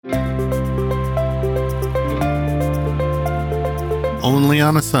Only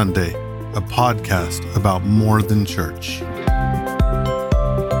on a Sunday, a podcast about more than church.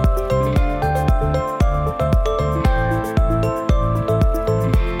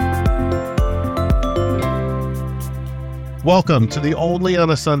 Welcome to the Only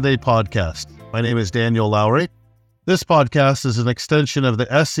on a Sunday podcast. My name is Daniel Lowry. This podcast is an extension of the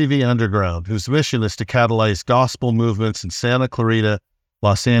SCV Underground, whose mission is to catalyze gospel movements in Santa Clarita,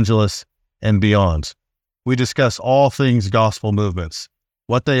 Los Angeles, and beyond. We discuss all things gospel movements,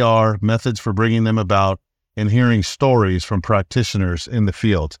 what they are, methods for bringing them about, and hearing stories from practitioners in the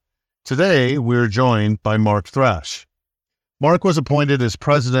field. Today, we're joined by Mark Thrash. Mark was appointed as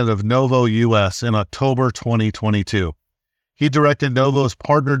president of NOVO US in October 2022. He directed NOVO's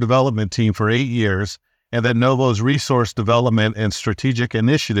partner development team for 8 years and then NOVO's resource development and strategic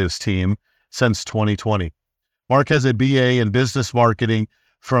initiatives team since 2020. Mark has a BA in business marketing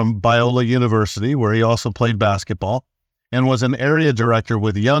from Biola University, where he also played basketball, and was an area director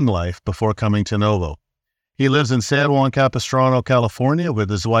with Young Life before coming to NOVO. He lives in San Juan Capistrano, California,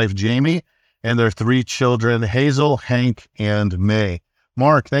 with his wife, Jamie, and their 3 children, Hazel, Hank, and May.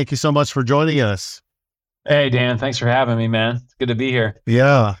 Mark, thank you so much for joining us. Hey, Dan, thanks for having me, man. It's good to be here.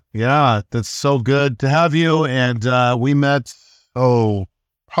 Yeah, that's so good to have you. And we met,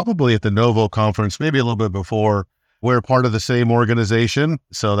 probably at the NOVO conference, maybe a little bit before. We're part of the same organization,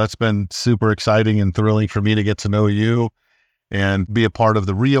 so that's been super exciting and thrilling for me to get to know you and be a part of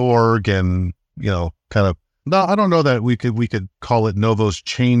the reorg and, I don't know that we could call it NOVO's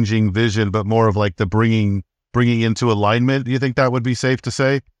changing vision, but more of like the bringing into alignment. Do you think that would be safe to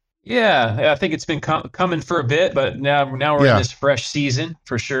say? Yeah, I think it's been coming for a bit, but now we're in this fresh season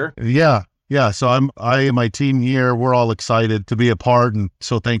for sure. Yeah. So I and my team here, we're all excited to be a part and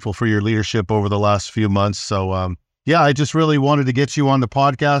so thankful for your leadership over the last few months. So, I just really wanted to get you on the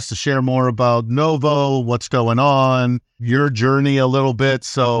podcast to share more about NOVO, what's going on, your journey a little bit.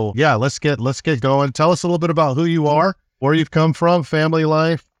 So let's get going. Tell us a little bit about who you are, where you've come from, family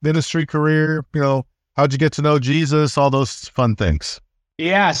life, ministry career, how'd you get to know Jesus, all those fun things.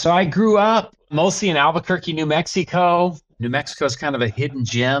 Yeah, so I grew up mostly in Albuquerque, New Mexico. New Mexico is kind of a hidden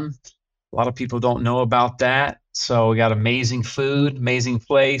gem. A lot of people don't know about that. So we got amazing food, amazing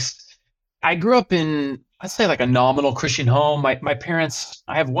place. I grew up in, I'd say like a nominal Christian home. My parents,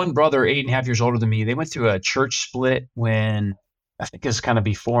 I have one brother, 8.5 years older than me. They went through a church split when I think it was kind of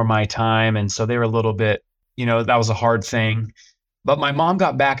before my time. And so they were a little bit, that was a hard thing. But my mom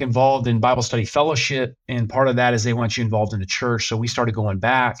got back involved in Bible study fellowship, and part of that is they want you involved in the church. So we started going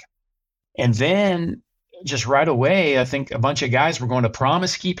back. And then just right away, I think a bunch of guys were going to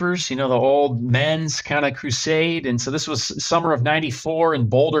Promise Keepers, the old men's kind of crusade. And so this was summer of 94 in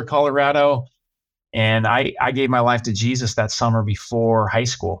Boulder, Colorado. And I gave my life to Jesus that summer before high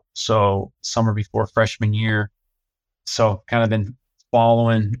school. So summer before freshman year. So kind of been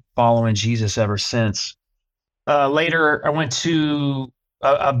following Jesus ever since. Later, I went to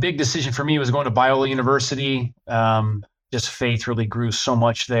a big decision for me was going to Biola University. Just faith really grew so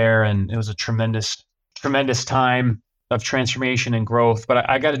much there, and it was a tremendous time of transformation and growth. But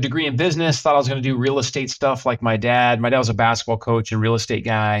I got a degree in business, thought I was going to do real estate stuff like my dad. My dad was a basketball coach and real estate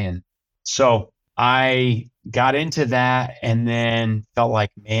guy. And so I got into that and then felt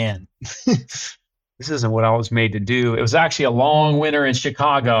like, man, this isn't what I was made to do. It was actually a long winter in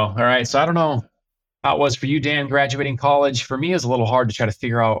Chicago. All right. So I don't know how it was for you, Dan, graduating college. For me, it was a little hard to try to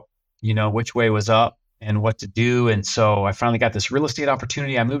figure out, which way was up and what to do. And so I finally got this real estate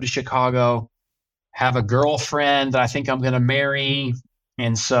opportunity. I moved to Chicago, have a girlfriend that I think I'm going to marry.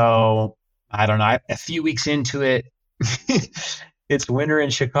 And so, I don't know, a few weeks into it, it's winter in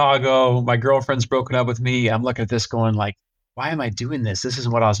Chicago. My girlfriend's broken up with me. I'm looking at this going like, why am I doing this? This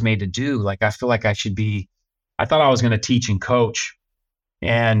isn't what I was made to do. Like, I feel like I thought I was going to teach and coach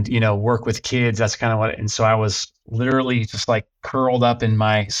and, work with kids. That's kind of what, and so I was literally just like curled up in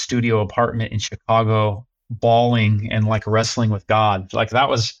my studio apartment in Chicago, bawling and like wrestling with God. Like I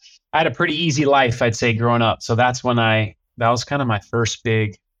had a pretty easy life, I'd say, growing up. So that's when that was kind of my first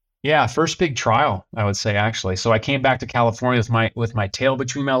big trial, I would say, actually. So I came back to California with my tail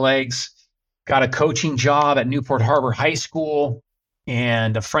between my legs, got a coaching job at Newport Harbor High School.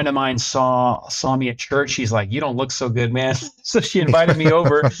 And a friend of mine saw me at church. She's like, "You don't look so good, man." So she invited me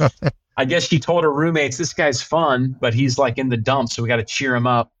over. I guess she told her roommates, "This guy's fun, but he's like in the dumps, so we got to cheer him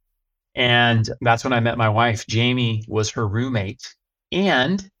up." And that's when I met my wife. Jamie was her roommate.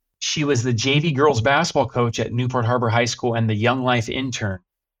 And she was the JV girls basketball coach at Newport Harbor High School and the Young Life intern.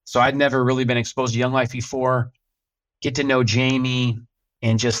 So I'd never really been exposed to Young Life before. Get to know Jamie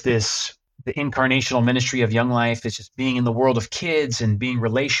and just the incarnational ministry of Young Life is just being in the world of kids and being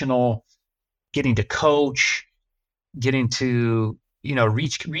relational, getting to coach, getting to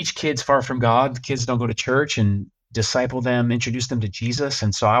reach kids far from God. Kids don't go to church, and disciple them, introduce them to Jesus.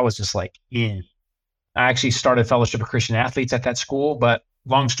 And so I was just like in. I actually started Fellowship of Christian Athletes at that school, but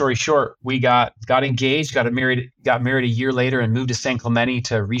long story short, we got engaged, got married a year later, and moved to San Clemente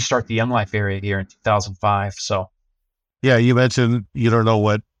to restart the Young Life area here in 2005. So, yeah, you mentioned you don't know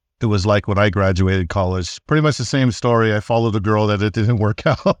what it was like when I graduated college. Pretty much the same story. I followed a girl that it didn't work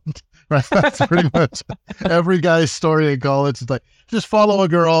out. Right? That's pretty much every guy's story in college. It's like, just follow a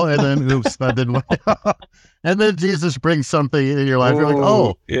girl, and then oops, that didn't work out. And then Jesus brings something in your life. You're like,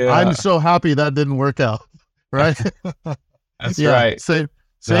 oh, yeah. I'm so happy that didn't work out. Right? That's right.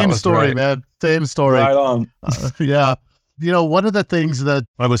 Same story, right. Man. Same story. Right on. Yeah. One of the things that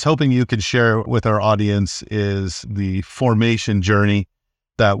I was hoping you could share with our audience is the formation journey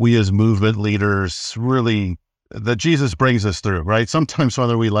that we as movement leaders that Jesus brings us through, right? Sometimes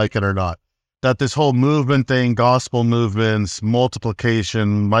whether we like it or not, that this whole movement thing, gospel movements,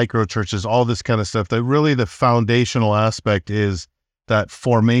 multiplication, micro churches, all this kind of stuff, that really the foundational aspect is that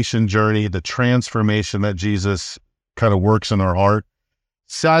formation journey, the transformation that Jesus kind of works in our heart.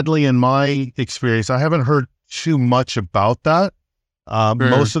 Sadly, in my experience, I haven't heard too much about that.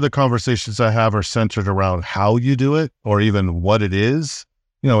 Most of the conversations I have are centered around how you do it, or even what it is,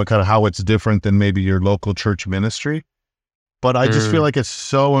 and kind of how it's different than maybe your local church ministry. But I just feel like it's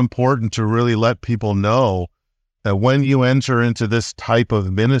so important to really let people know that when you enter into this type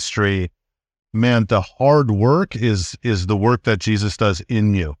of ministry, man, the hard work is the work that Jesus does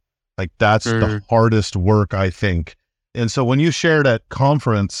in you. Like that's the hardest work, I think. And so when you shared at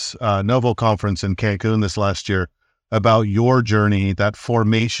conference, NOVO conference in Cancun this last year, about your journey, that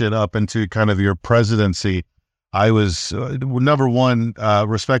formation up into kind of your presidency, I was, number one,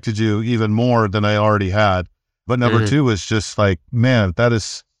 respected you even more than I already had. But number two was just like, man, that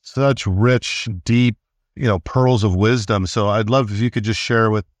is such rich, deep, pearls of wisdom. So I'd love if you could just share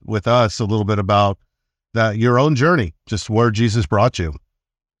with us a little bit about that, your own journey, just where Jesus brought you.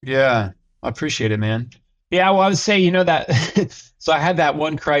 Yeah, I appreciate it, man. Yeah, well, I would say, that, so I had that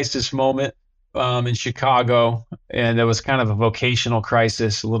one crisis moment in Chicago, and it was kind of a vocational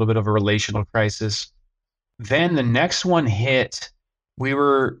crisis, a little bit of a relational crisis. Then the next one hit. We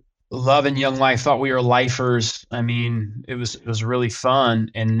were loving Young Life, thought we were lifers. I mean, it was really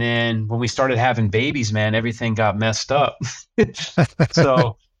fun. And then when we started having babies, man, everything got messed up.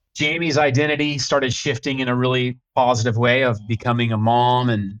 So Jamie's identity started shifting in a really positive way of becoming a mom.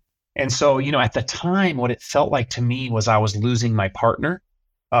 And so, at the time, what it felt like to me was I was losing my partner.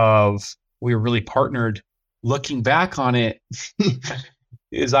 We were really partnered. Looking back on it,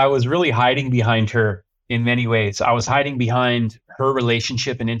 is I was really hiding behind her in many ways. I was hiding behind her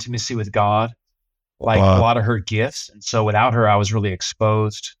relationship and intimacy with God, like a lot of her gifts. And so without her, I was really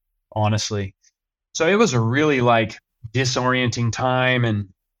exposed, honestly. So it was a really disorienting time. And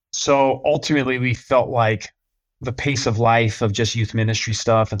so ultimately we felt like the pace of life of just youth ministry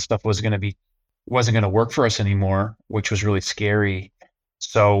stuff and stuff wasn't going to work for us anymore, which was really scary.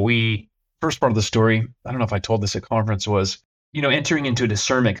 So first part of the story, I don't know if I told this at conference, was, entering into a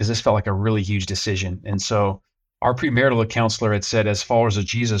discernment, because this felt like a really huge decision. And so our premarital counselor had said, as followers of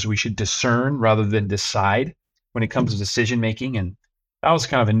Jesus, we should discern rather than decide when it comes to decision making. And that was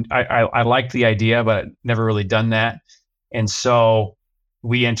kind of I liked the idea, but never really done that. And so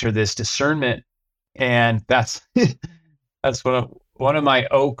we entered this discernment, and that's one of my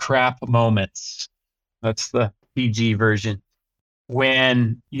oh crap moments. That's the PG version.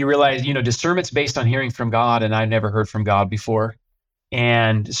 When you realize, discernment's based on hearing from God, and I never heard from God before.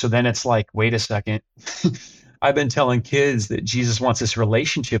 And so then it's like, wait a second. I've been telling kids that Jesus wants this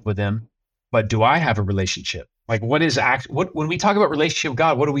relationship with them, but do I have a relationship? Like, when we talk about relationship with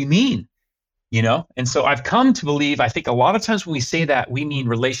God, what do we mean? And so I've come to believe, I think a lot of times when we say that, we mean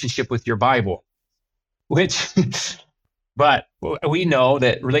relationship with your Bible, but we know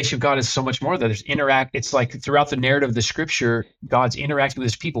that relationship with God is so much more. That there's it's like throughout the narrative of the scripture, God's interacting with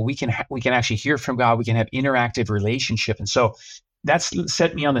his people. We can actually hear from God. We can have interactive relationship. And so that's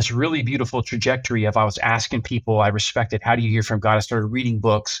set me on this really beautiful trajectory of, I was asking people I respected, how do you hear from God? I started reading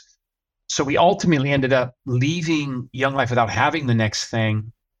books. So we ultimately ended up leaving Young Life without having the next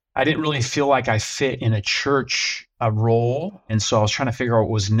thing. I didn't really feel like I fit in a church role. And so I was trying to figure out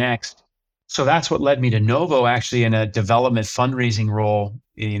what was next. So that's what led me to NOVO, actually, in a development fundraising role.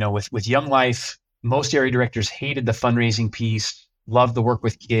 With Young Life, most area directors hated the fundraising piece, loved the work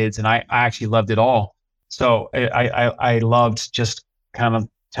with kids, and I actually loved it all. So I loved just kind of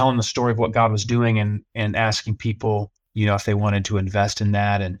telling the story of what God was doing and asking people, if they wanted to invest in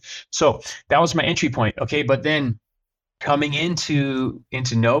that. And so that was my entry point. Okay, but then coming into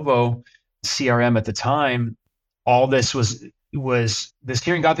NOVO, CRM at the time, all this was this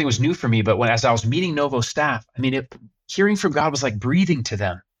hearing God thing was new for me. But as I was meeting Novo staff, I mean, hearing from God was like breathing to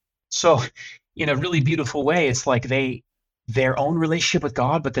them. So in a really beautiful way, it's like their own relationship with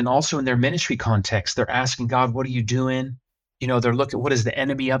God, but then also in their ministry context, they're asking God, what are you doing? They're looking, what is the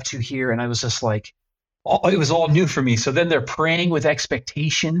enemy up to here? And I was just like, it was all new for me. So then they're praying with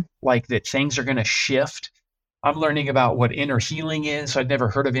expectation, like that things are going to shift. I'm learning about what inner healing is. I'd never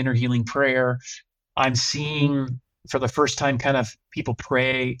heard of inner healing prayer. I'm seeing for the first time kind of people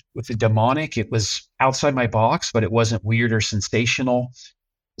pray with the demonic. It was outside my box, but it wasn't weird or sensational.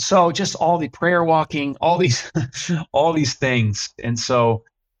 So just all the prayer walking, all these all these things. And so,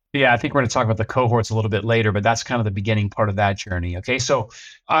 yeah, I think we're going to talk about the cohorts a little bit later, but that's kind of the beginning part of that journey. Okay, so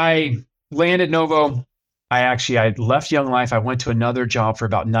I landed Novo. I left Young Life. I went to another job for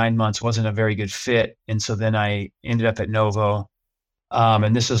about 9 months, wasn't a very good fit. And so then I ended up at Novo.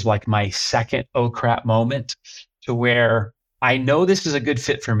 And this is like my second oh crap moment to where I know this is a good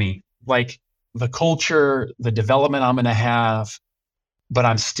fit for me. Like the culture, the development I'm going to have, but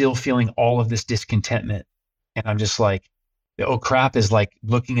I'm still feeling all of this discontentment. And I'm just like, the oh crap is like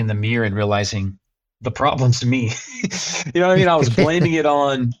looking in the mirror and realizing the problem's me. You know what I mean? I was blaming it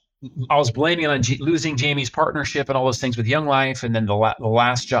on losing Jamie's partnership and all those things with Young Life. And then the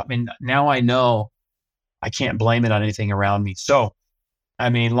last job. I mean, now I know I can't blame it on anything around me. So, I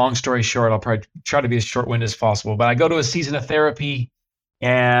mean, long story short, I'll probably try to be as short-winded as possible, but I go to a season of therapy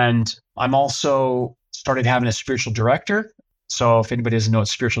and I'm also started having a spiritual director. So if anybody doesn't know what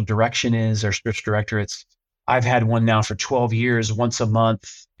spiritual direction is or spiritual director, I've had one now for 12 years, once a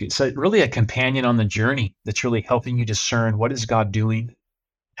month. It's really a companion on the journey that's really helping you discern what is God doing,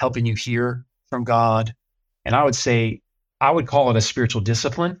 helping you hear from God. And I would call it a spiritual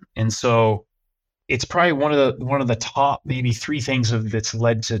discipline. And so it's probably one of the top maybe three things that's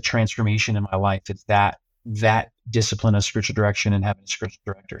led to transformation in my life. It's that discipline of spiritual direction and having a spiritual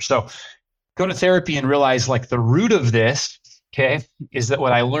director. So go to therapy and realize like the root of this, okay, is that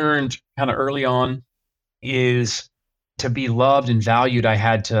what I learned kind of early on is to be loved and valued, I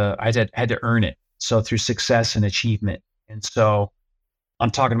had to earn it. So through success and achievement. And so I'm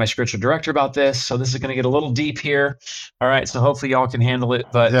talking to my spiritual director about this. So this is going to get a little deep here. All right. So hopefully y'all can handle it.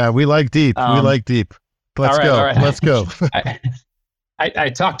 But yeah, we like deep. Let's go. All right. Let's go. I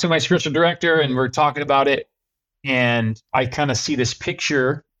talked to my spiritual director and we're talking about it. And I kind of see this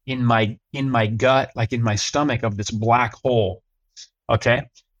picture in my gut, like in my stomach, of this black hole. Okay.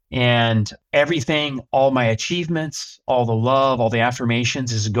 And everything, all my achievements, all the love, all the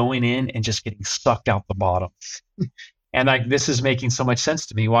affirmations is going in and just getting sucked out the bottom. And this is making so much sense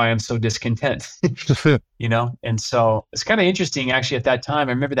to me why I'm so discontent, And so it's kind of interesting, actually, at that time.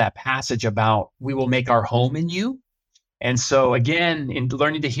 I remember that passage about we will make our home in you. And so again, in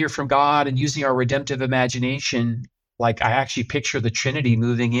learning to hear from God and using our redemptive imagination, like I actually picture the Trinity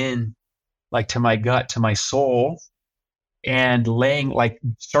moving in, like to my gut, to my soul, and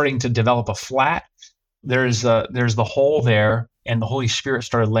starting to develop a flat. There's the hole there, and the Holy Spirit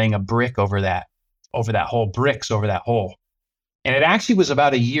started laying a brick over that hole, bricks over that hole. And it actually was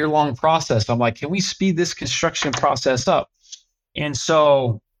about a year-long process. I'm like, can we speed this construction process up? And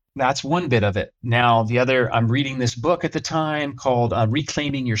so that's one bit of it. Now, the other, I'm reading this book at the time called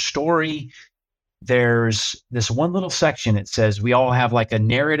Reclaiming Your Story. There's this one little section. It says we all have like a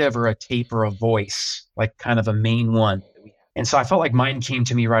narrative or a tape or a voice, like kind of a main one. And so I felt like mine came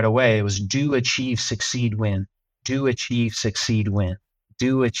to me right away. It was do, achieve, succeed, win. Do, achieve, succeed, win.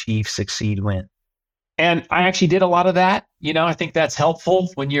 Do, achieve, succeed, win. And I actually did a lot of that. I think that's helpful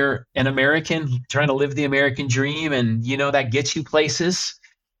when you're an American trying to live the American dream, and, that gets you places.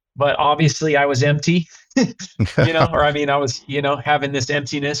 But obviously I was empty, I was, having this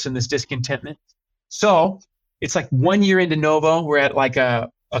emptiness and this discontentment. So it's like 1 year into Novo, we're at like a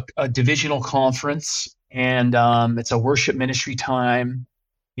divisional conference, and it's a worship ministry time.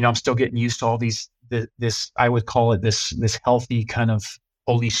 I'm still getting used to all this, I would call it this healthy kind of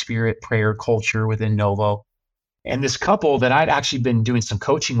Holy Spirit prayer culture within Novo. And this couple that I'd actually been doing some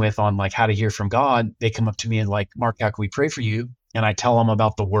coaching with on like how to hear from God, they come up to me and like, Mark, how can we pray for you? And I tell them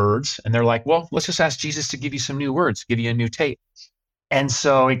about the words, and they're like, well, let's just ask Jesus to give you some new words, give you a new tape. And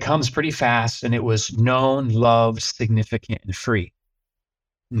so it comes pretty fast, and it was known, loved, significant, and free.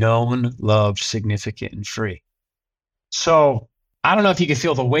 Known, loved, significant, and free. So I don't know if you can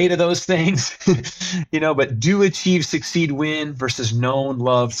feel the weight of those things, but do, achieve, succeed, win versus known,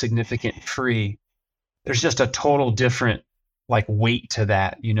 loved, significant, and free. There's just a total different like weight to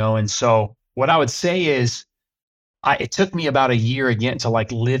that, And so what I would say is it took me about a year again to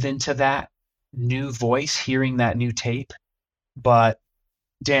like live into that new voice, hearing that new tape. But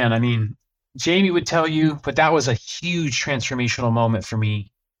Dan, I mean, Jamie would tell you, but that was a huge transformational moment for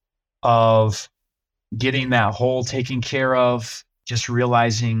me of getting that hole taken care of, just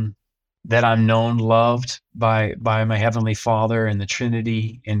realizing that I'm known, loved by my Heavenly Father and the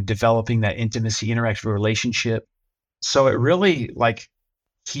Trinity, and developing that intimacy, interactive relationship. So it really like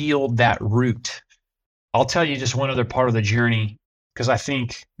healed that root. I'll tell you just one other part of the journey, because I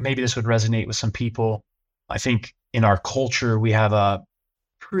think maybe this would resonate with some people. I think in our culture, we have a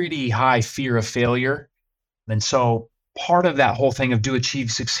pretty high fear of failure. And so part of that whole thing of do,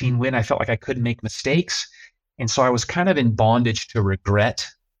 achieve, succeed, win, I felt like I couldn't make mistakes. And so I was kind of in bondage to regret,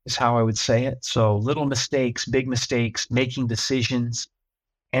 is how I would say it. So little mistakes, big mistakes, making decisions.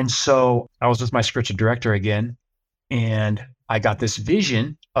 And so I was with my spiritual director again, and I got this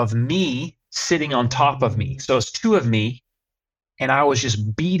vision of me sitting on top of me. So it's two of me, and I was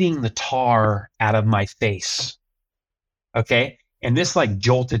just beating the tar out of my face. Okay. And this like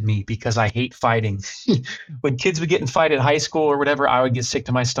jolted me because I hate fighting. When kids would get in fight at high school or whatever, I would get sick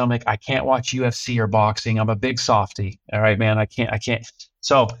to my stomach. I can't watch UFC or boxing. I'm a big softie. All right, man. I can't.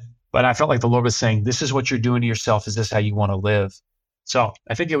 So, but I felt like the Lord was saying, this is what you're doing to yourself. Is this how you want to live? So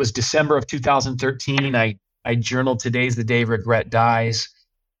I think it was December of 2013. I journaled, today's the day regret dies.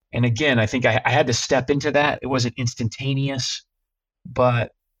 And again, I think I had to step into that. It wasn't instantaneous,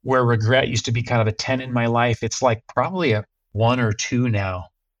 but where regret used to be kind of a 10 in my life, it's like probably a 1 or 2 now.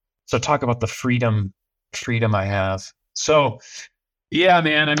 So talk about the freedom I have. So yeah,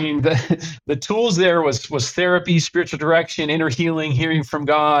 man, I mean, the tools there was therapy, spiritual direction, inner healing, hearing from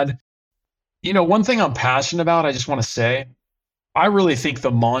God. You know, one thing I'm passionate about, I just want to say, I really think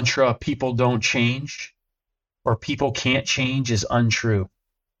the mantra, people don't change or people can't change, is untrue.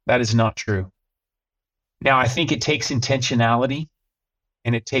 That is not true. Now, I think it takes intentionality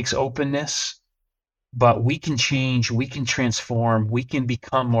and it takes openness, but we can change, we can transform, we can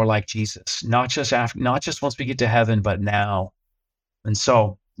become more like Jesus, not just once we get to heaven, but now. And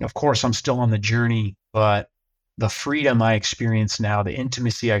so, of course, I'm still on the journey, but the freedom I experience now, the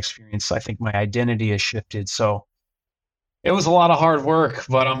intimacy I experience, I think my identity has shifted. So it was a lot of hard work,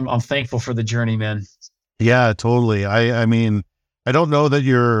 but I'm thankful for the journey, man. Yeah, totally. I mean, I don't know that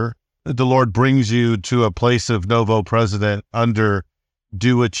the Lord brings you to a place of Novo president under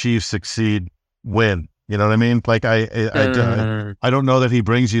do, achieve, succeed, win. You know what I mean? Like I don't know that he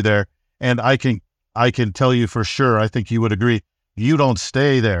brings you there. And I can tell you for sure, I think you would agree, you don't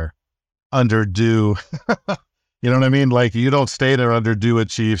stay there under do, you know what I mean? Like you don't stay there under do,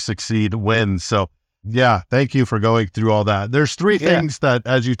 achieve, succeed, win. So yeah, thank you for going through all that. There's 3 things that,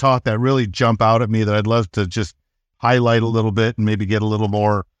 as you talk, that really jump out at me that I'd love to just highlight a little bit and maybe get a little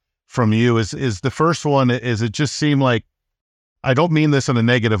more from you. Is the first one is, it just seemed like, I don't mean this in a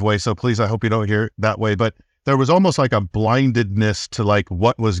negative way, so please, I hope you don't hear it that way, but there was almost like a blindedness to like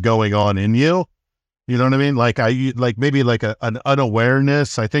what was going on in you. You know what I mean? Like maybe like an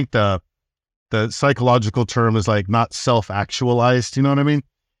unawareness. I think the psychological term is like not self-actualized. You know what I mean?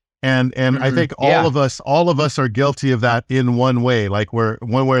 And I think all of us are guilty of that in one way, like we're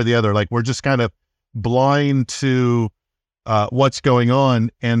one way or the other, like we're just kind of blind to what's going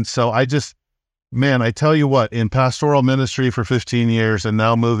on. And so man, I tell you what, in pastoral ministry for 15 years and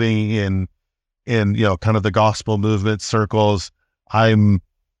now moving in, you know, kind of the gospel movement circles, I'm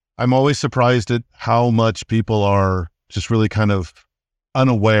always surprised at how much people are just really kind of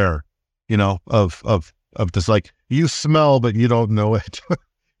unaware, you know, of this, like you smell, but you don't know it.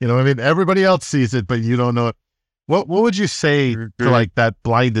 You know what I mean? Everybody else sees it, but you don't know it. What would you say to like that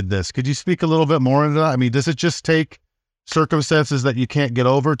blindedness? Could you speak a little bit more into that? I mean, does it just take circumstances that you can't get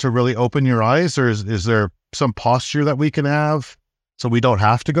over to really open your eyes, or is there some posture that we can have so we don't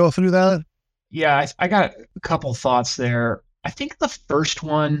have to go through that? Yeah, I got a couple thoughts there. I think the first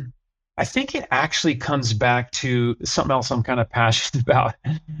one, I think it actually comes back to something else I'm kind of passionate about.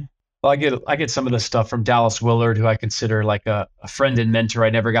 Well, I get some of the stuff from Dallas Willard, who I consider like a friend and mentor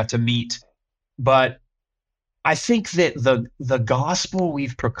I never got to meet. But I think that the gospel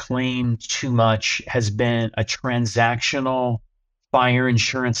we've proclaimed too much has been a transactional fire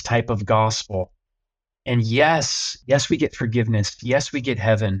insurance type of gospel. And yes, we get forgiveness. Yes, we get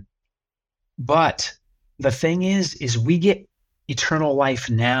heaven. But the thing is we get eternal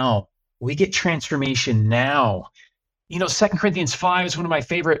life now. We get transformation now. You know, 2 Corinthians 5 is one of my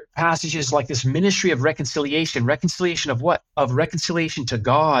favorite passages, like this ministry of reconciliation. Reconciliation of what? Of reconciliation to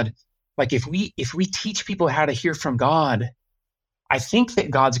God. Like if we teach people how to hear from God, I think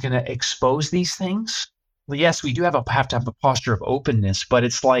that God's going to expose these things. Well, yes, we do have to have a posture of openness, but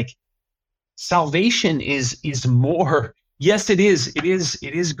it's like salvation is more. Yes, it is. It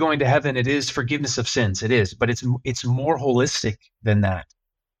is going to heaven. It is forgiveness of sins. It is, but it's more holistic than that.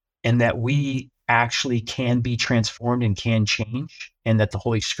 and that we actually can be transformed and can change, and that the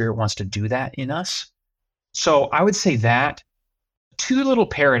Holy Spirit wants to do that in us. So I would say that two little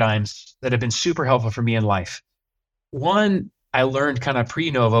paradigms that have been super helpful for me in life. One, I learned kind of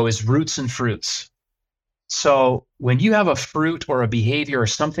pre-novo is roots and fruits. So when you have a fruit or a behavior or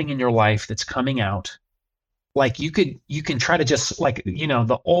something in your life that's coming out, like you can try to just like,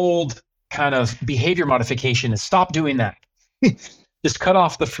 the old kind of behavior modification is stop doing that. Just cut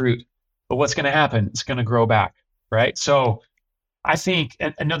off the fruit. But what's going to happen? It's going to grow back, right? So I think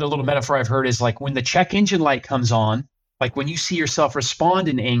another little metaphor I've heard is like when the check engine light comes on, like when you see yourself respond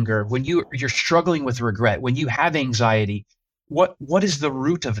in anger, when you're struggling with regret, when you have anxiety, what is the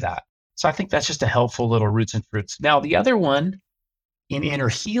root of that? So I think that's just a helpful little roots and fruits. Now, the other one in inner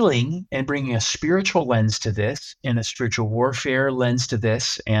healing and bringing a spiritual lens to this and a spiritual warfare lens to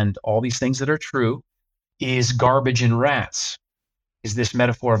this and all these things that are true is garbage and rats, is this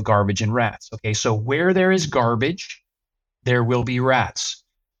metaphor of garbage and rats. Okay, so where there is garbage, there will be rats.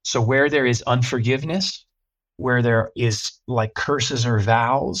 So where there is unforgiveness, where there is like curses or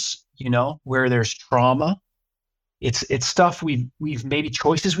vows, where there's trauma, it's stuff we've maybe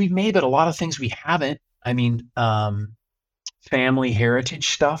choices we've made, but a lot of things we haven't. I mean, family heritage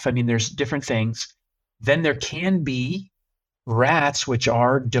stuff. I mean, there's different things. Then there can be rats, which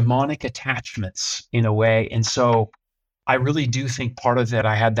are demonic attachments in a way. And so I really do think part of that,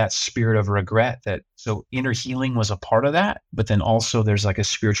 I had that spirit of regret so inner healing was a part of that, but then also there's like a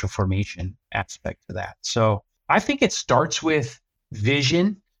spiritual formation aspect to that. So I think it starts with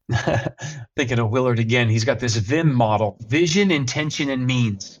vision. Thinking of Willard again, he's got this VIM model, vision, intention, and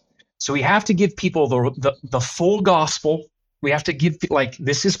means. So we have to give people the full gospel. We have to give, like,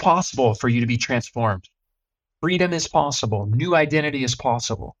 this is possible for you to be transformed. Freedom is possible. New identity is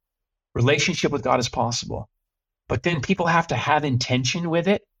possible. Relationship with God is possible. But then people have to have intention with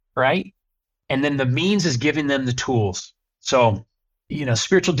it, right? And then the means is giving them the tools. So,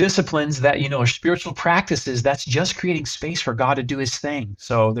 spiritual disciplines that, or spiritual practices, that's just creating space for God to do his thing.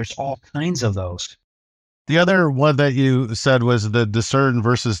 So there's all kinds of those. The other one that you said was the discern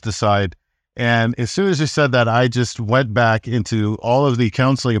versus decide. And as soon as you said that, I just went back into all of the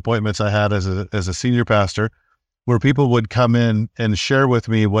counseling appointments I had as a senior pastor, where people would come in and share with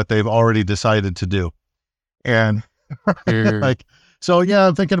me what they've already decided to do. And like, so yeah,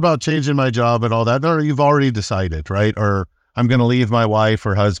 I'm thinking about changing my job and all that. No, you've already decided, right? Or I'm going to leave my wife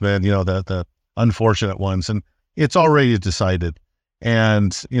or husband, the unfortunate ones. And it's already decided.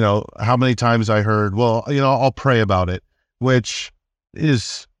 And, how many times I heard, well, I'll pray about it, which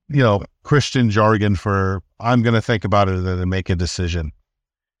is, Christian jargon for I'm going to think about it and make a decision.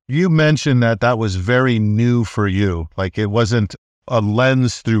 You mentioned that was very new for you. Like it wasn't a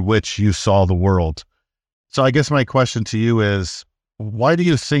lens through which you saw the world. So I guess my question to you is, why do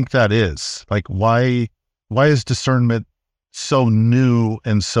you think that is? Like, why is discernment so new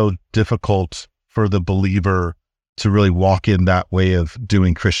and so difficult for the believer to really walk in that way of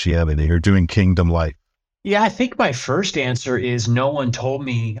doing Christianity or doing kingdom life? Yeah, I think my first answer is no one told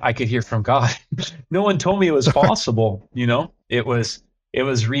me I could hear from God. No one told me it was possible. It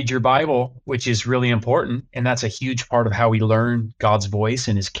was read your Bible, which is really important. And that's a huge part of how we learn God's voice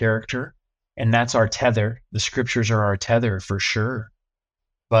and his character. And that's our tether. The scriptures are our tether for sure.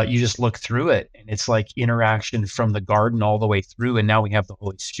 But you just look through it and it's like interaction from the garden all the way through. And now we have the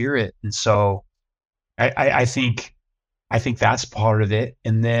Holy Spirit. And so I think that's part of it.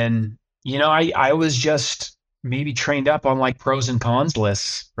 And then, I was just maybe trained up on like pros and cons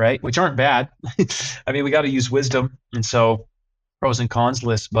lists, right? Which aren't bad. I mean, we got to use wisdom. And so pros and cons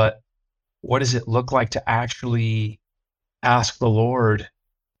lists, but what does it look like to actually ask the Lord,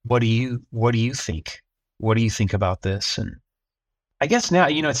 what do you think? What do you think about this? And I guess now,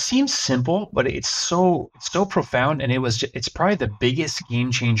 it seems simple, but it's so profound. And it's probably the biggest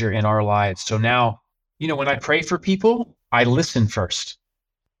game changer in our lives. So now, when I pray for people, I listen first.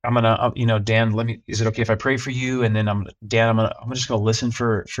 I'm going to, Dan, is it okay if I pray for you? And then I'm just going to listen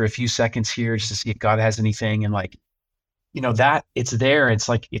for a few seconds here just to see if God has anything. And like, that it's there. It's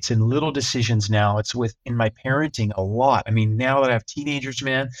like, it's in little decisions now. It's in my parenting a lot. I mean, now that I have teenagers,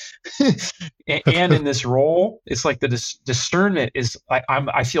 man, and in this role, it's like the discernment is,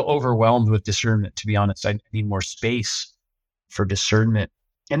 I feel overwhelmed with discernment, to be honest. I need more space for discernment.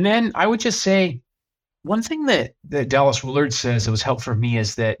 And then I would just say, one thing that Dallas Willard says that was helpful for me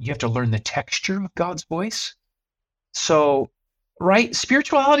is that you have to learn the texture of God's voice. So, right,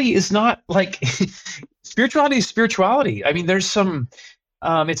 spirituality is not like spirituality is spirituality. I mean, there's some,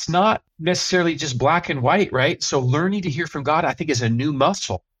 it's not necessarily just black and white, right? So learning to hear from God, I think, is a new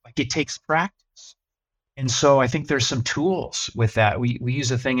muscle. Like it takes practice. And so I think there's some tools with that. We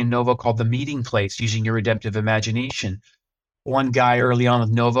use a thing in Novo called the meeting place, using your redemptive imagination. One guy early on with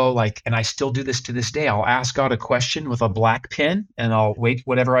Novo, and I still do this to this day. I'll ask God a question with a black pen and I'll wait,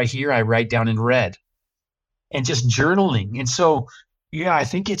 whatever I hear, I write down in red, and just journaling. And so, yeah, I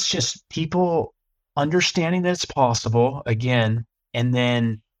think it's just people understanding that it's possible again, and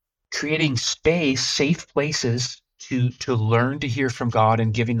then creating space, safe places to learn to hear from God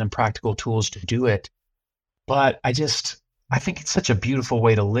and giving them practical tools to do it. But I think it's such a beautiful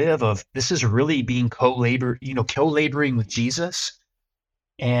way to live. Of this is really being co-laboring with Jesus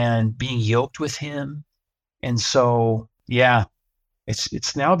and being yoked with him. And so, yeah,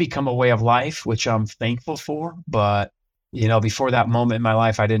 it's now become a way of life, which I'm thankful for. But, before that moment in my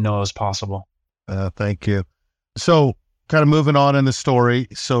life, I didn't know it was possible. Thank you. So kind of moving on in the story.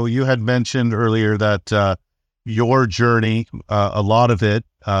 So you had mentioned earlier that your journey, a lot of it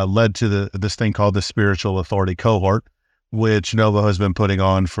led to this thing called the Spiritual Authority Cohort, which Novo has been putting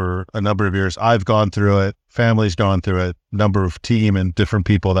on for a number of years. I've gone through it. Family's gone through it. Number of team and different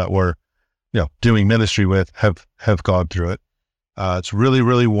people that we're, doing ministry with have gone through it. It's really,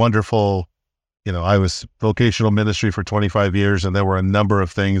 really wonderful. I was vocational ministry for 25 years, and there were a number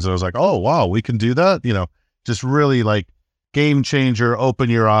of things I was like, oh, wow, we can do that. Just really game changer, open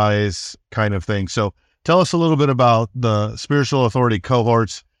your eyes kind of thing. So tell us a little bit about the Spiritual Authority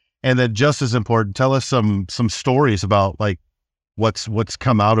Cohorts, and then just as important, tell us some stories about what's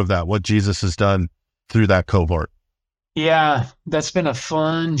come out of that, what Jesus has done through that cohort. Yeah, that's been a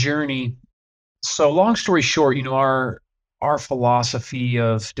fun journey. So long story short, our philosophy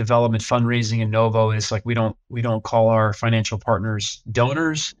of development fundraising in Novo is we don't call our financial partners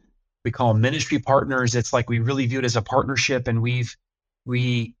donors. We call them ministry partners. It's we really view it as a partnership, and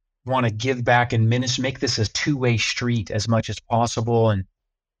we want to give back and make this a two-way street as much as possible. And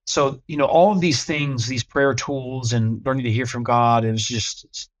so, all of these things, these prayer tools and learning to hear from God, it was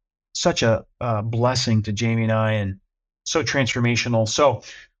just such a blessing to Jamie and I, and so transformational. So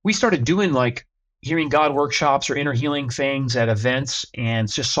we started doing hearing God workshops or inner healing things at events,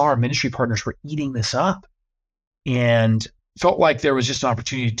 and just saw our ministry partners were eating this up, and felt like there was just an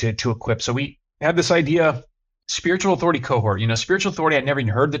opportunity to equip. So we had this idea, Spiritual Authority Cohort. Spiritual authority, I'd never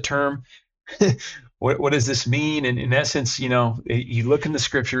even heard the term. What does this mean? And in essence, you look in the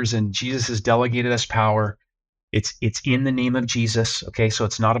scriptures and Jesus has delegated us power. It's in the name of Jesus. Okay. So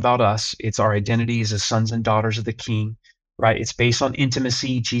it's not about us. It's our identities as sons and daughters of the King, right? It's based on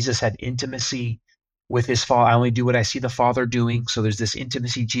intimacy. Jesus had intimacy with his Father. I only do what I see the Father doing. So there's this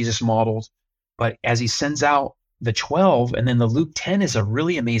intimacy Jesus modeled. But as he sends out the 12, and then the Luke 10 is a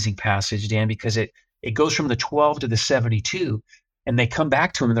really amazing passage, Dan, because it goes from the 12 to the 72, and they come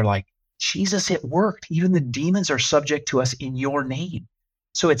back to him and they're like, Jesus, it worked. Even the demons are subject to us in your name.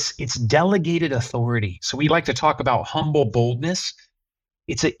 So it's delegated authority. So we like to talk about humble boldness.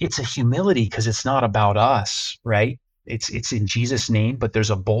 It's a humility because it's not about us, right? It's in Jesus' name, but there's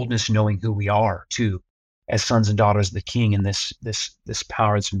a boldness knowing who we are too, as sons and daughters of the King, and this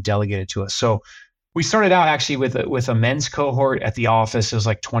power that's been delegated to us. So we started out actually with a men's cohort at the office. It was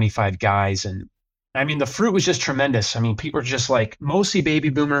 25 guys, and I mean, the fruit was just tremendous. I mean, people are just mostly baby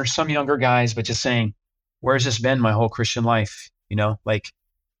boomers, some younger guys, but just saying, where's this been my whole Christian life?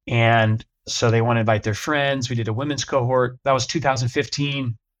 And so they want to invite their friends. We did a women's cohort. That was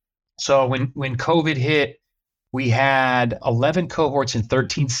 2015. So when COVID hit, we had 11 cohorts in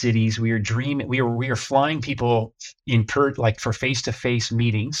 13 cities. We were flying people for face-to-face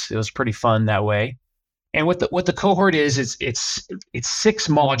meetings. It was pretty fun that way. And what the cohort is, it's 6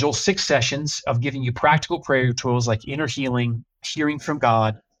 modules, 6 sessions of giving you practical prayer tools like inner healing, hearing from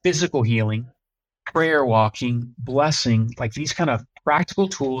God, physical healing, prayer walking, blessing, these kind of practical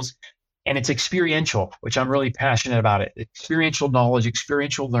tools. And it's experiential, which I'm really passionate about it. Experiential knowledge,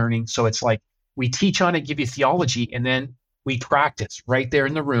 experiential learning. So it's we teach on it, give you theology, and then we practice right there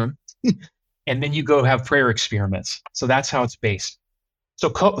in the room. And then you go have prayer experiments. So that's how it's based. So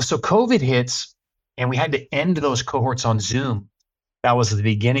COVID hits, and we had to end those cohorts on Zoom. That was the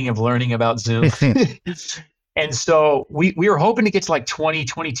beginning of learning about Zoom. And so we were hoping to get to 20,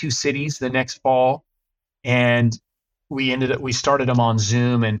 22 cities the next fall. And we started them on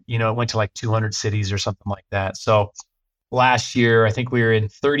Zoom, and, it went to 200 cities or something like that. So last year, I think we were in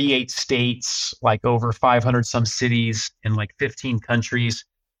 38 states, over 500 some cities in 15 countries.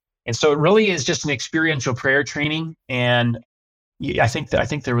 And so it really is just an experiential prayer training. And I think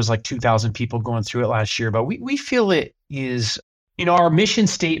there was 2,000 people going through it last year, but we feel it is, our mission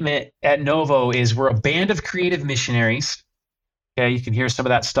statement at Novo is we're a band of creative missionaries. Okay. You can hear some of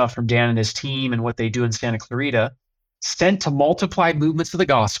that stuff from Dan and his team and what they do in Santa Clarita. sent to multiply movements of the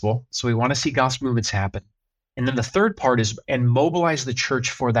gospel. So we want to see gospel movements happen. And then the third part is, and mobilize the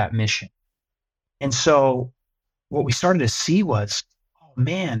church for that mission. And so what we started to see was, oh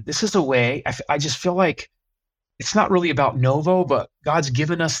man, this is a way. I just feel like it's not really about Novo, but God's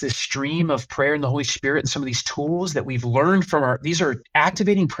given us this stream of prayer and the Holy Spirit and some of these tools that we've learned from these are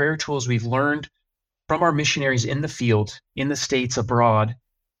activating prayer tools we've learned from our missionaries in the field, in the States, abroad.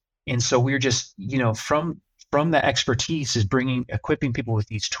 And so we're just, from that expertise is equipping people with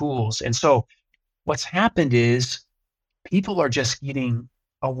these tools. And so what's happened is people are just getting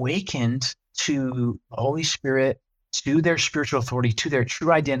awakened to the Holy Spirit, to their spiritual authority, to their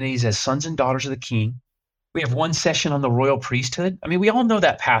true identities as sons and daughters of the King. We have one session on the royal priesthood. I mean, we all know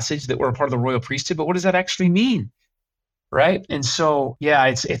that passage that we're a part of the royal priesthood, but what does that actually mean? Right? And so, yeah,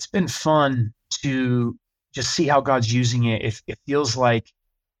 it's been fun to just see how God's using it. It feels like,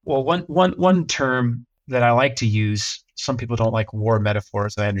 well, one term that I like to use, some people don't like war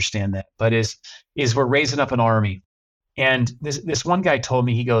metaphors, I understand that, but is we're raising up an army. And this one guy told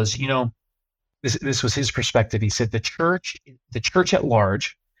me, he goes, this was his perspective. He said, the church at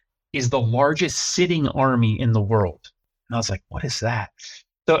large is the largest sitting army in the world. And I was like, what is that?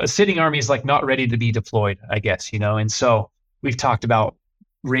 So a sitting army is like not ready to be deployed, I guess, and so we've talked about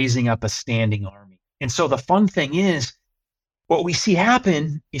raising up a standing army. And so the fun thing is, what we see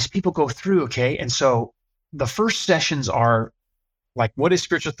happen is people go through, okay? And so the first sessions are like, what is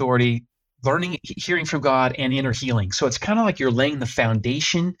spiritual authority, learning, hearing from God, and inner healing. So it's kind of like you're laying the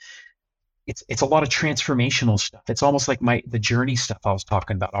foundation. It's a lot of transformational stuff. It's almost like the journey stuff I was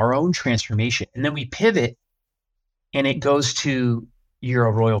talking about, our own transformation. And then we pivot and it goes to, you're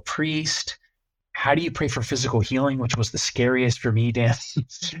a royal priest. How do you pray for physical healing, which was the scariest for me, Dan?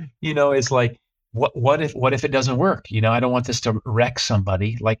 It's like, what if it doesn't work? I don't want this to wreck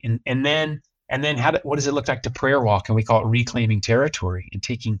somebody. Like, and then what does it look like to prayer walk? And we call it reclaiming territory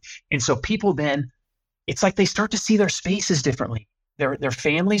and so people then, it's like they start to see their spaces differently. Their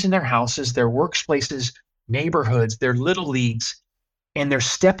families and their houses, their workplaces, neighborhoods, their little leagues, and they're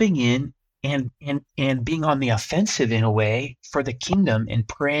stepping in and being on the offensive in a way for the kingdom and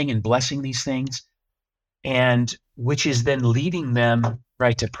praying and blessing these things, and which is then leading them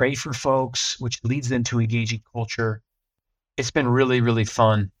right to pray for folks, which leads them to engaging culture. It's been really, really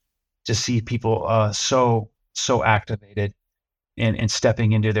fun to see people so activated and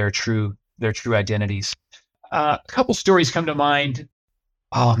stepping into their true identities. A couple stories come to mind.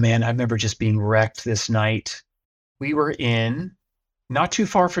 Oh man, I remember just being wrecked this night. We were not too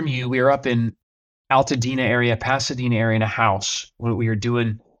far from you. We were up in Pasadena area in a house. We were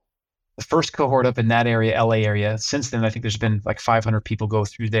doing the first cohort up in that area, LA area. Since then, I think there's been like 500 people go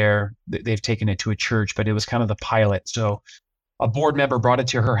through there. They've taken it to a church, but it was kind of the pilot. So a board member brought it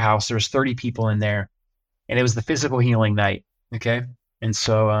to her house. There was 30 people in there, and it was the physical healing night. Okay. And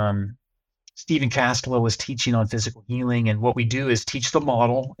so, Stephen Castelo was teaching on physical healing. And what we do is teach the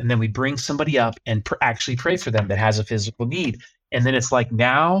model, and then we bring somebody up and actually pray for them that has a physical need. And then it's like,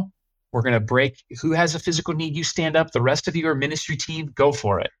 now we're going to break. Who has a physical need? You stand up. The rest of you are ministry team. Go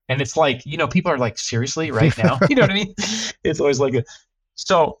for it. And it's like, people are like, seriously, right now? You know what I mean? It's always like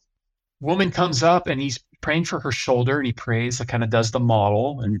so woman comes up and he's praying for her shoulder, and he prays, kind of does the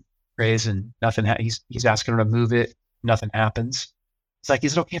model and prays, and nothing. He's asking her to move it. Nothing happens. It's like,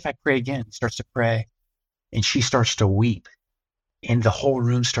 is it okay if I pray again? He starts to pray, and she starts to weep, and the whole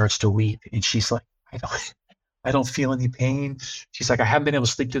room starts to weep. And she's like, I don't feel any pain. She's like, I haven't been able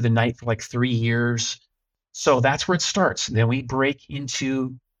to sleep through the night for like 3 years. So that's where it starts. Then we break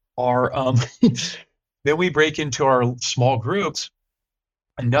into our small groups.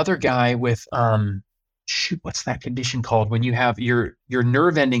 Another guy with what's that condition called when you have your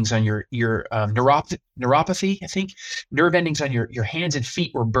nerve endings on your neuropathy, I think. Nerve endings on your hands and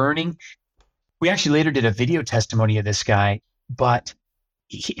feet were burning. We actually later did a video testimony of this guy, but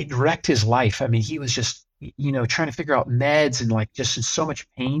it wrecked his life. I mean, he was just, trying to figure out meds and like just in so much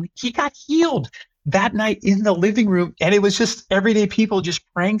pain. He got healed that night in the living room, and it was just everyday people just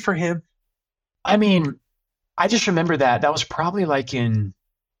praying for him. I mean, I just remember that was probably like in,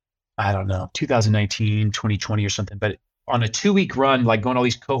 I don't know, 2019, 2020 or something, but on a 2-week run, like going all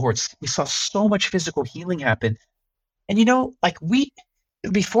these cohorts, we saw so much physical healing happen. And,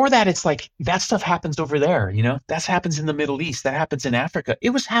 before that, it's like that stuff happens over there, that happens in the Middle East, that happens in Africa.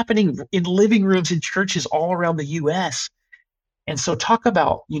 It was happening in living rooms in churches all around the US. And so talk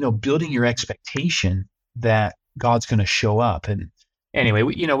about, building your expectation that God's going to show up. And anyway,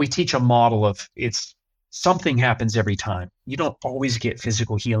 we teach a model of something happens every time. You don't always get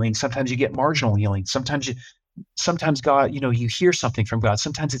physical healing. Sometimes you get marginal healing. Sometimes God, you hear something from God.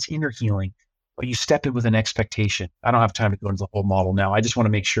 Sometimes it's inner healing. but you step in with an expectation. I don't have time to go into the whole model now. I just want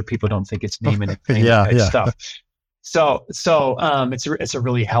to make sure people don't think it's name it and claim it type stuff. So it's a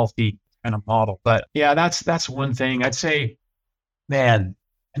really healthy kind of model. But yeah, that's one thing I'd say. Man,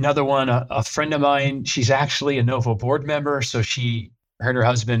 another one, a friend of mine, she's actually a NOVO board member. So her and her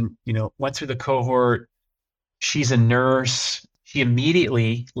husband, went through the cohort. She's a nurse. She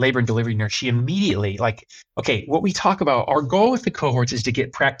immediately, labor and delivery nurse, okay, what we talk about, our goal with the cohorts is to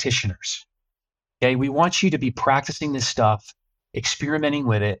get practitioners. Okay, we want you to be practicing this stuff, experimenting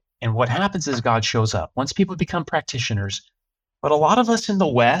with it. And what happens is God shows up. Once people become practitioners, but a lot of us in the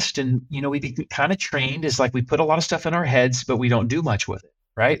West, and we be kind of trained, is like we put a lot of stuff in our heads, but we don't do much with it,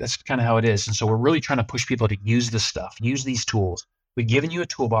 right? That's kind of how it is. And so we're really trying to push people to use this stuff, use these tools. We've given you a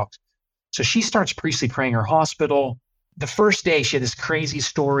toolbox. So she starts priestly praying her hospital. The first day, she had this crazy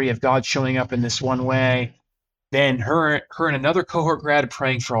story of God showing up in this one way. Then her and another cohort grad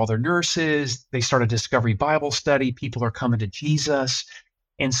praying for all their nurses. They start a discovery Bible study. People are coming to Jesus.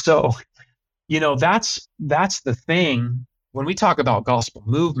 And so, that's the thing. When we talk about gospel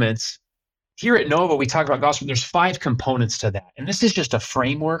movements, here at NOVO, we talk about gospel. There's 5 components to that. And this is just a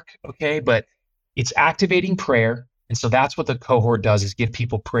framework, okay? But it's activating prayer. And so that's what the cohort does, is give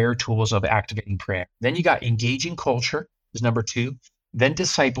people prayer tools of activating prayer. Then you got engaging culture is number 2. Then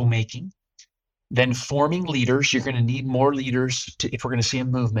disciple making. Then forming leaders. You're going to need more leaders if we're going to see a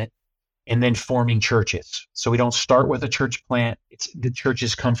movement. And then forming churches. So we don't start with a church plant. The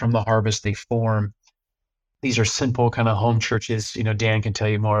churches come from the harvest. They form. These are simple kind of home churches. Dan can tell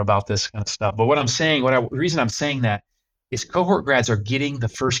you more about this kind of stuff. But what I'm saying, the reason I'm saying that is cohort grads are getting the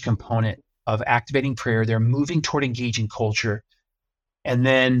first component of activating prayer. They're moving toward engaging culture. And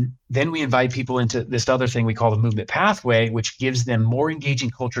then we invite people into this other thing we call the movement pathway, which gives them more engaging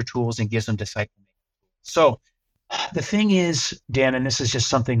culture tools and gives them disciple making. So the thing is, Dan, and this is just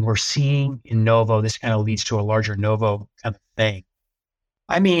something we're seeing in NOVO, this kind of leads to a larger NOVO kind of thing.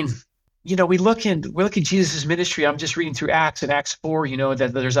 I mean, we look at Jesus' ministry. I'm just reading through Acts, and Acts 4,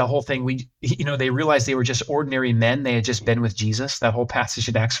 that there's that whole thing. They realized they were just ordinary men. They had just been with Jesus. That whole passage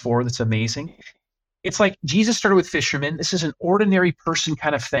in Acts 4, that's amazing. It's like Jesus started with fishermen. This is an ordinary person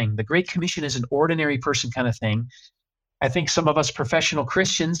kind of thing. The Great Commission is an ordinary person kind of thing. I think some of us professional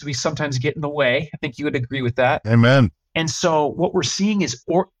Christians, we sometimes get in the way. I think you would agree with that. Amen. And so what we're seeing is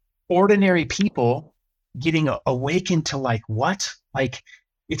ordinary people getting awakened to what?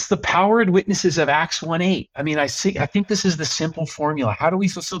 It's the power and witnesses of Acts 1:8. I mean, I think this is the simple formula. How do we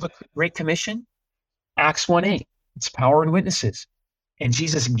fulfill the Great Commission? Acts 1:8. It's power and witnesses. And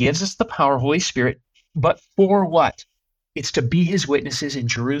Jesus gives us the power, Holy Spirit, but for what? It's to be his witnesses in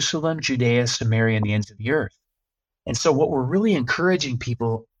Jerusalem, Judea, Samaria, and the ends of the earth. And so what we're really encouraging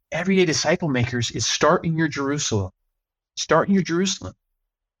people, everyday disciple makers, is start in your Jerusalem. Start in your Jerusalem.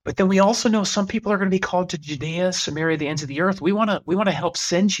 But then we also know some people are going to be called to Judea, Samaria, the ends of the earth. We want to help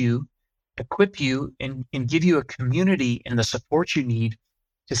send you, equip you, and give you a community and the support you need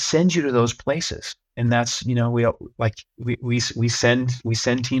to send you to those places. And that's, we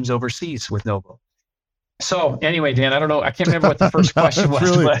send teams overseas with NOVO. So anyway, Dan, I don't know. I can't remember what the first question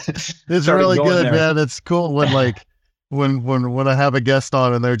was. It's really good, there. Man. It's cool when when I have a guest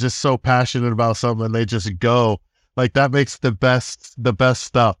on and they're just so passionate about something and they just go. That makes the best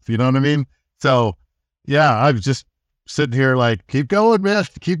stuff. You know what I mean? So yeah, I'm just sitting here keep going, man,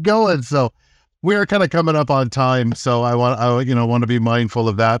 keep going. So we're kind of coming up on time. So I want to be mindful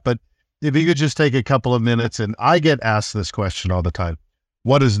of that. But if you could just take a couple of minutes, and I get asked this question all the time.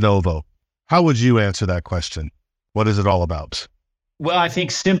 What is NOVO? How would you answer that question? What is it all about? Well, I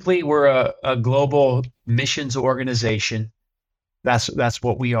think simply we're a global missions organization. That's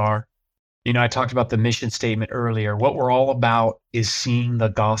what we are. I talked about the mission statement earlier. What we're all about is seeing the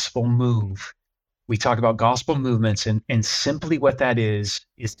gospel move. We talk about gospel movements, and simply what that is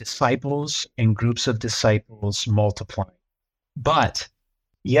disciples and groups of disciples multiplying. But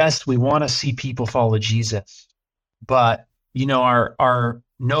yes, we want to see people follow Jesus. But, our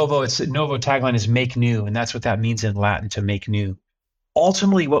NOVO tagline is make new, and that's what that means in Latin, to make new.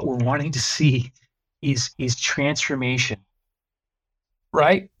 Ultimately, what we're wanting to see is transformation.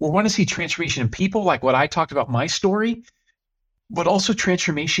 Right? We want to see transformation in people, like what I talked about, my story, but also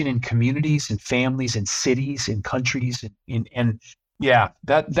transformation in communities and families and cities and countries. And yeah,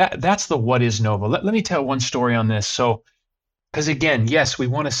 that's the what is NOVO. Let me tell one story on this. So, because again, yes, we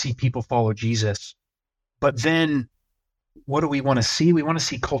want to see people follow Jesus, but then what do we want to see? We want to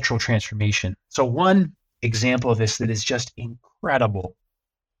see cultural transformation. So one example of this that is just incredible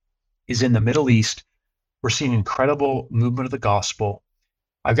is in the Middle East. We're seeing incredible movement of the gospel.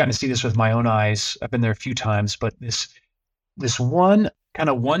 I've gotten to see this with my own eyes. I've been there a few times, but this one kind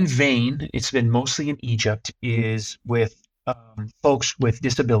of one vein, it's been mostly in Egypt, is with folks with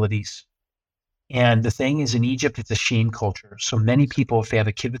disabilities. And the thing is, in Egypt, it's a shame culture. So many people, if they have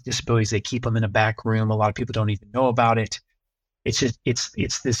a kid with disabilities, they keep them in a back room. A lot of people don't even know about it. It's just,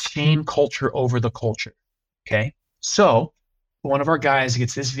 it's this shame culture over the culture. Okay. So one of our guys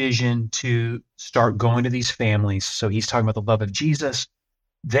gets this vision to start going to these families. So he's talking about the love of Jesus.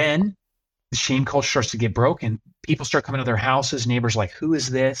 Then the shame culture starts to get broken. People start coming to their houses. Neighbors are like, who is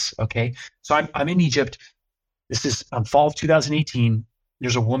this? Okay. So I'm in Egypt. This is fall of 2018.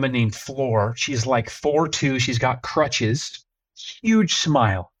 There's a woman named Floor. She's like 4'2". She's got crutches, huge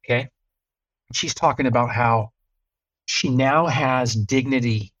smile. Okay. She's talking about how she now has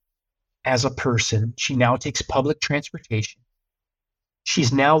dignity as a person. She now takes public transportation.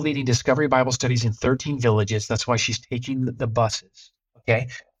 She's now leading Discovery Bible studies in 13 villages. That's why she's taking the buses. Okay.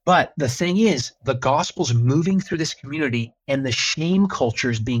 But the thing is, the gospel's moving through this community and the shame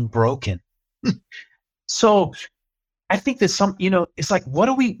culture is being broken. So I think that it's like,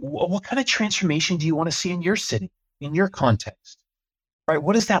 what kind of transformation do you want to see in your city, in your context, right?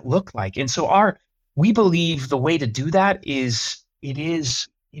 What does that look like? And so we believe the way to do that is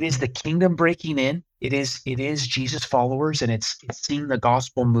the kingdom breaking in. It is Jesus followers, and it's seeing the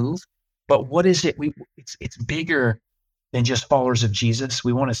gospel move. But what is it? It's bigger than just followers of Jesus.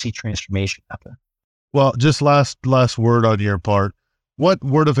 We want to see transformation happen. Well, just last word on your part. What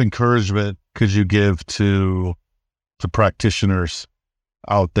word of encouragement could you give to practitioners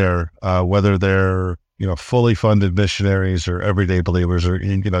out there, whether they're, fully funded missionaries or everyday believers, or,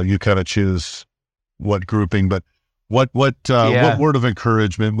 you kind of choose what grouping, but what word of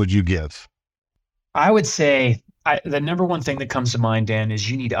encouragement would you give? I would say the number one thing that comes to mind, Dan,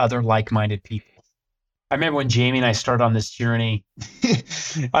 is you need other like-minded people. I remember when Jamie and I started on this journey.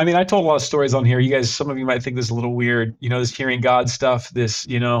 I mean, I told a lot of stories on here. You guys, some of you might think this is a little weird, this hearing God stuff, this,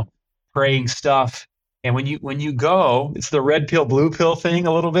 praying stuff. And when you go, it's the red pill, blue pill thing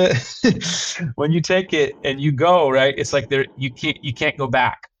a little bit. When you take it and you go, right, it's like you can't go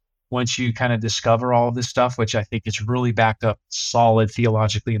back once you kind of discover all of this stuff, which I think is really backed up solid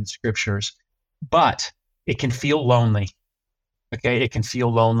theologically in the scriptures. But it can feel lonely. Okay, it can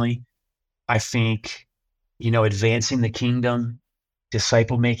feel lonely. I think, advancing the kingdom,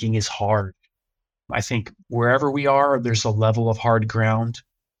 disciple making is hard. I think wherever we are, there's a level of hard ground.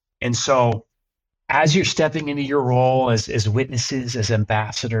 And so as you're stepping into your role as witnesses, as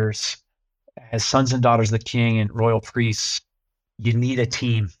ambassadors, as sons and daughters of the King and royal priests, you need a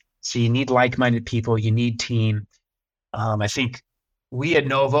team. So you need like-minded people. You need team. I think we at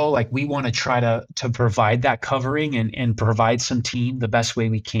Novo, we want to try to provide that covering and provide some team the best way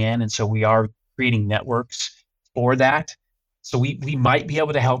we can. And so we are creating networks for that. So we might be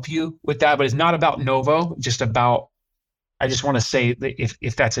able to help you with that, but it's not about Novo, I just want to say that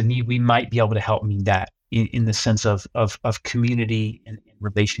if that's a need, we might be able to help meet that in the sense of community and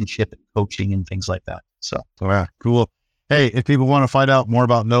relationship and coaching and things like that. So, yeah, cool. Hey, if people want to find out more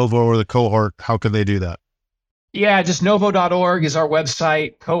about Novo or the cohort, how can they do that? Yeah, just novo.org is our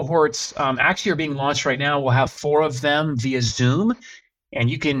website. Cohorts actually are being launched right now. We'll have 4 of them via Zoom. And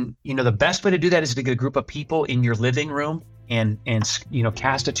you can, the best way to do that is to get a group of people in your living room and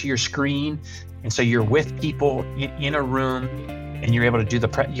cast it to your screen. And so you're with people in a room and you're able to do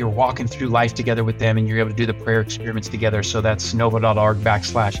you're walking through life together with them and you're able to do the prayer experiments together. So that's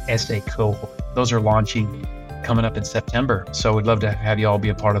novo.org/SA cohort. Those are launching coming up in September. So we'd love to have you all be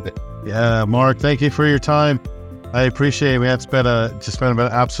a part of it. Yeah, Mark, thank you for your time. I appreciate it, man. It's been an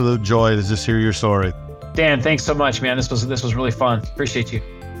absolute joy to just hear your story. Dan, thanks so much, man. This was really fun. Appreciate you.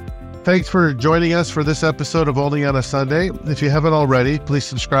 Thanks for joining us for this episode of Only on a Sunday. If you haven't already, please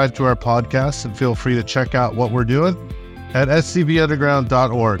subscribe to our podcast and feel free to check out what we're doing at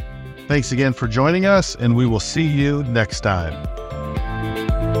scvunderground.org. Thanks again for joining us, and we will see you next time.